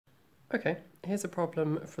Okay, here's a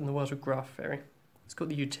problem from the world of graph theory. It's called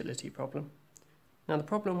the utility problem. Now the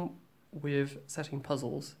problem with setting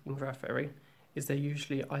puzzles in graph theory is they're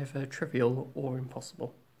usually either trivial or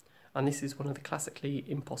impossible. And this is one of the classically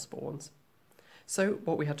impossible ones. So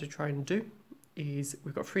what we had to try and do is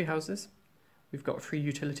we've got 3 houses, we've got 3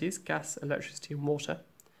 utilities, gas, electricity and water,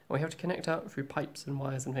 and we have to connect out through pipes and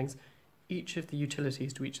wires and things each of the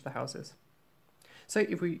utilities to each of the houses. So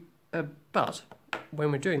if we, but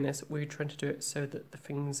when we're doing this, we're trying to do it so that the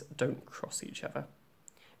things don't cross each other.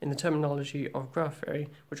 In the terminology of graph theory,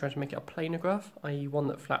 we're trying to make it a planar graph, i.e. one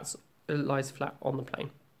that lies flat on the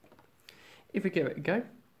plane. If we give it a go,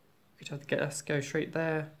 we could have the gas go straight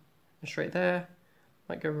there and straight there.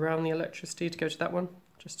 Might go around the electricity to go to that one,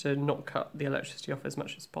 just to not cut the electricity off as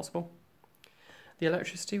much as possible. The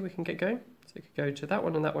electricity we can get going, so you could go to that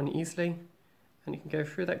one and that one easily, and you can go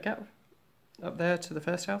through that gap up there to the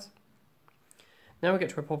first house. Now we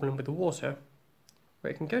get to a problem with the water,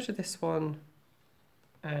 where it can go to this one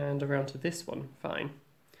and around to this one, fine.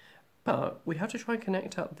 But we have to try and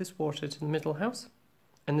connect up this water to the middle house,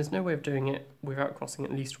 and there's no way of doing it without crossing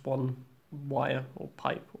at least one wire or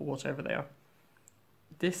pipe or whatever they are.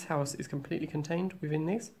 This house is completely contained within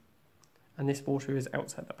these, and this water is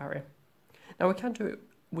outside the barrier. Now we can do it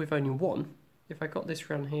with only one. If I got this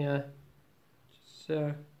around here,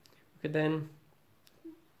 so we could then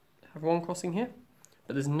have one crossing here,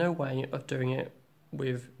 but there's no way of doing it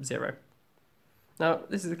with 0. Now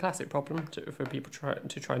this is a classic problem for people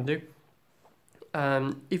to try and do.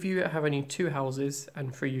 If you have only 2 houses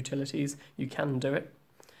and 3 utilities, you can do it.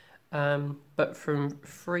 But from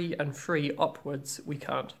 3 and 3 upwards, we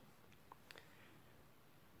can't.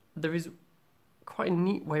 There is quite a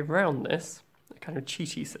neat way around this, a kind of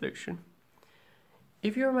cheaty solution.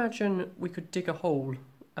 If you imagine we could dig a hole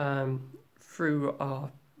through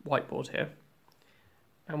our whiteboard here,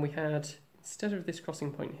 and we had, instead of this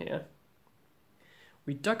crossing point here,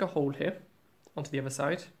 we dug a hole here onto the other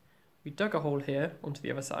side, we dug a hole here onto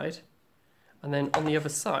the other side, and then on the other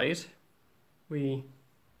side, with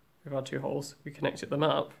our 2 holes, we connected them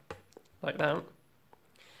up like that.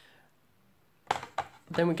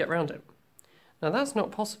 Then we get around it. Now that's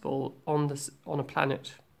not possible on a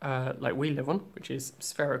planet like we live on, which is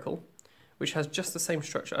spherical, which has just the same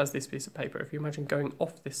structure as this piece of paper. If you imagine going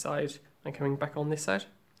off this side and coming back on this side,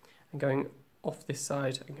 and going off this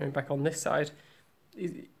side and going back on this side,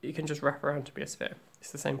 it can just wrap around to be a sphere.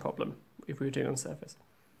 It's the same problem if we were doing it on the surface.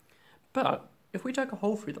 But if we dug a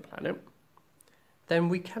hole through the planet, then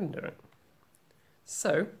we can do it.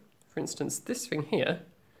 So, for instance, this thing here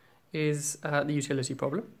is the utility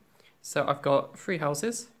problem. So I've got 3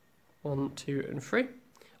 houses, 1, 2 and 3.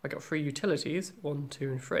 I've got 3 utilities, 1, 2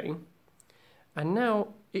 and 3. And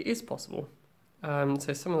now it is possible.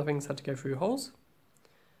 So some of the things had to go through holes,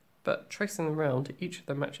 but tracing them around, each of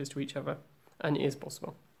them matches to each other, and it is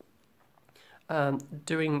possible.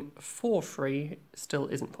 Doing 4, 3 still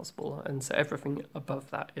isn't possible, and so everything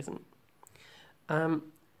above that isn't.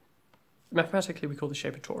 Mathematically, we call the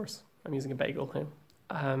shape a torus. I'm using a bagel here.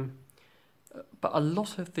 But a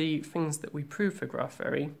lot of the things that we prove for graph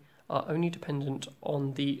theory are only dependent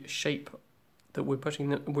on the shape that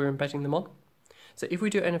we're embedding them on. So if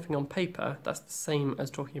we do anything on paper, that's the same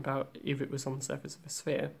as talking about if it was on the surface of a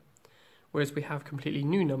sphere. Whereas we have completely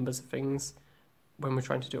new numbers of things when we're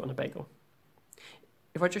trying to do it on a bagel.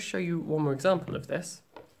 If I just show you one more example of this,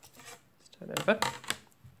 let's turn over.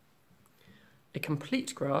 A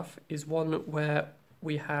complete graph is one where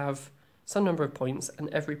we have some number of points and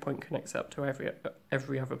every point connects up to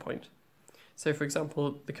every other point. So for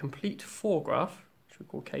example, the complete 4 graph, which we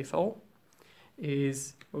call K4,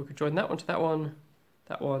 is, we could join that one to that one,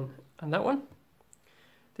 and that one.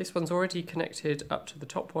 This one's already connected up to the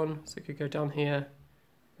top one, so it could go down here,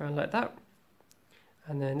 around like that.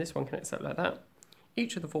 And then this one connects up like that.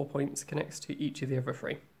 Each of the 4 points connects to each of the other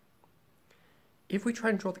 3. If we try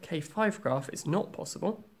and draw the K5 graph, it's not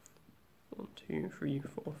possible. 1, 2, 3,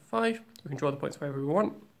 4, 5. We can draw the points wherever we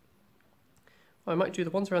want. I might do the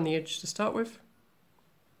ones around the edge to start with.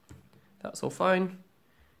 That's all fine.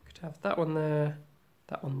 Could have that one there,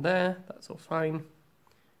 that one there. That's all fine.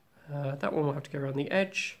 That one will have to go around the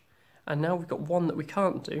edge. And now we've got one that we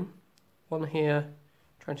can't do. One here,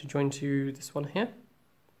 trying to join to this one here.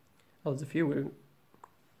 Oh, there's a few.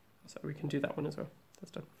 So we can do that one as well.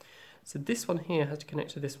 That's done. So this one here has to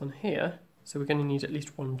connect to this one here. So we're going to need at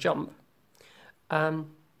least one jump.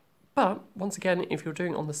 But once again, if you're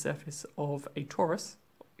doing it on the surface of a torus,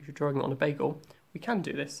 if you're drawing it on a bagel, we can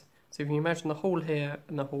do this. So if you imagine the hole here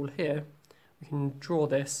and the hole here, we can draw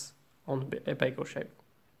this on a bagel shape.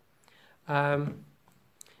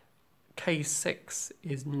 K6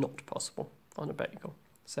 is not possible on a bagel.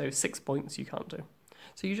 So 6 points you can't do.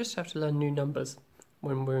 So you just have to learn new numbers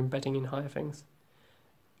when we're embedding in higher things.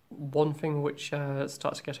 One thing which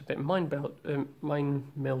starts to get a bit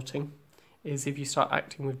mind-melting is if you start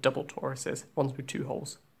acting with double toruses, ones with 2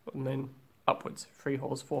 holes, and then upwards, 3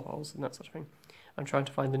 holes, 4 holes, and that sort of thing. I'm trying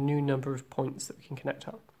to find the new number of points that we can connect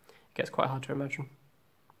up. It gets quite hard to imagine.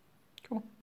 Cool.